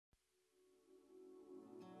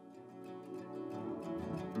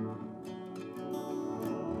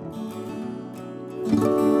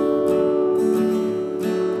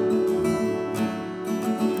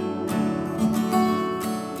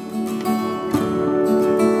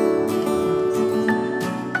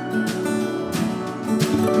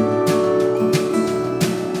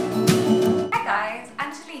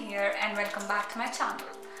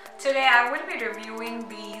will be reviewing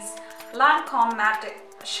these Lancome Matte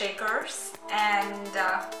Shakers, and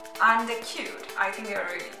they're cute. I think they're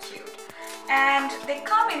really cute. And they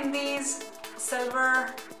come in these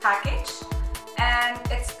silver package, and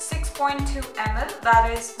it's 6.2 ml,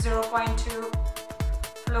 that is 0.2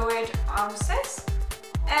 fluid ounces.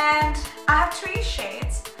 And I have 3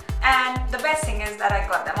 shades, and the best thing is that I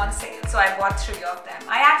got them on sale, so I bought 3 of them.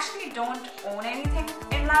 I actually don't own anything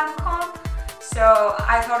in Lancome, so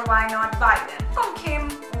I thought why not buy them. Lancome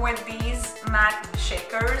came with these matte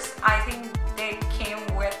shakers. I think they came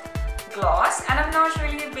with gloss, and I'm not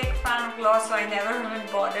really a big fan of gloss, so I never even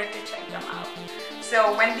bothered to check them out.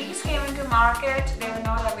 So when these came into market, they were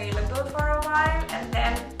not available for a while, and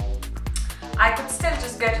then I could still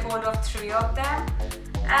just get hold of 3 of them.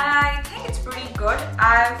 And I think it's pretty good.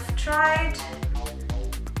 I've tried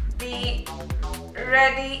the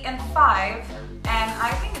Ready in 5, and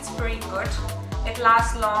I think it's pretty good. It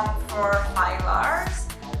lasts long for 5 hours,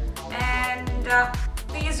 and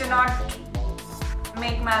these do not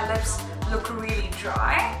make my lips look really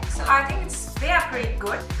dry, so I think they are pretty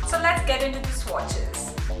good. So let's get into the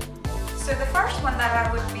swatches. So the first one that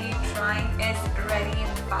I would be trying is Ready in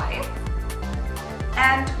 5,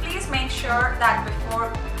 and please make sure that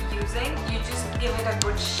before using you just give it a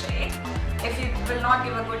good shake. If you will not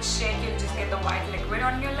give a good shake, you'll just get the white liquid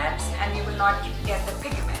on your lips and you will not get the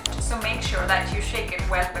pigment. So make sure that you shake it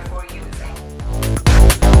well before using.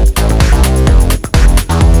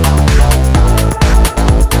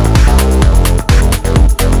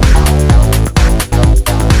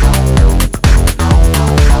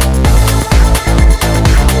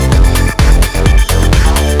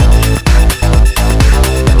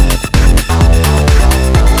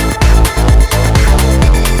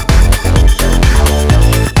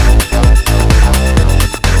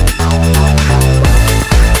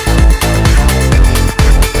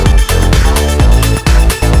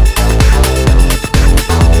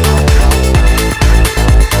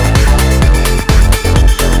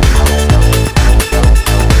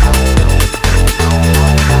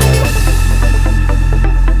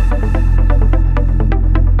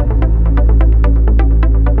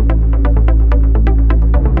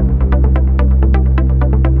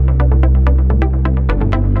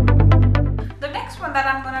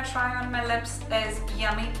 Try on my lips is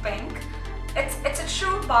Yummy Pink. It's a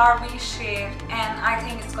true Barbie shade, and I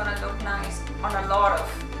think it's gonna look nice on a lot of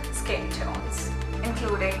skin tones,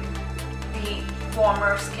 including the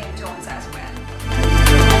warmer skin tones as well.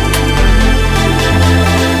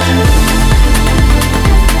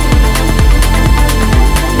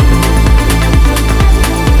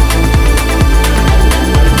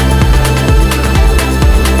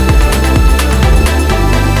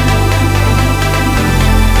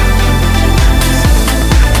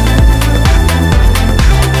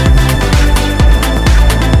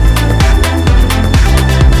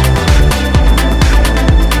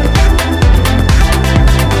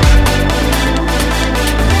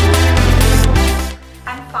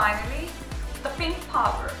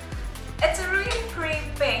 It's a really pretty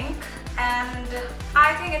pink, and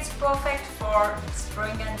I think it's perfect for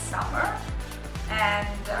spring and summer, and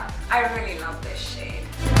I really love this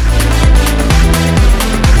shade.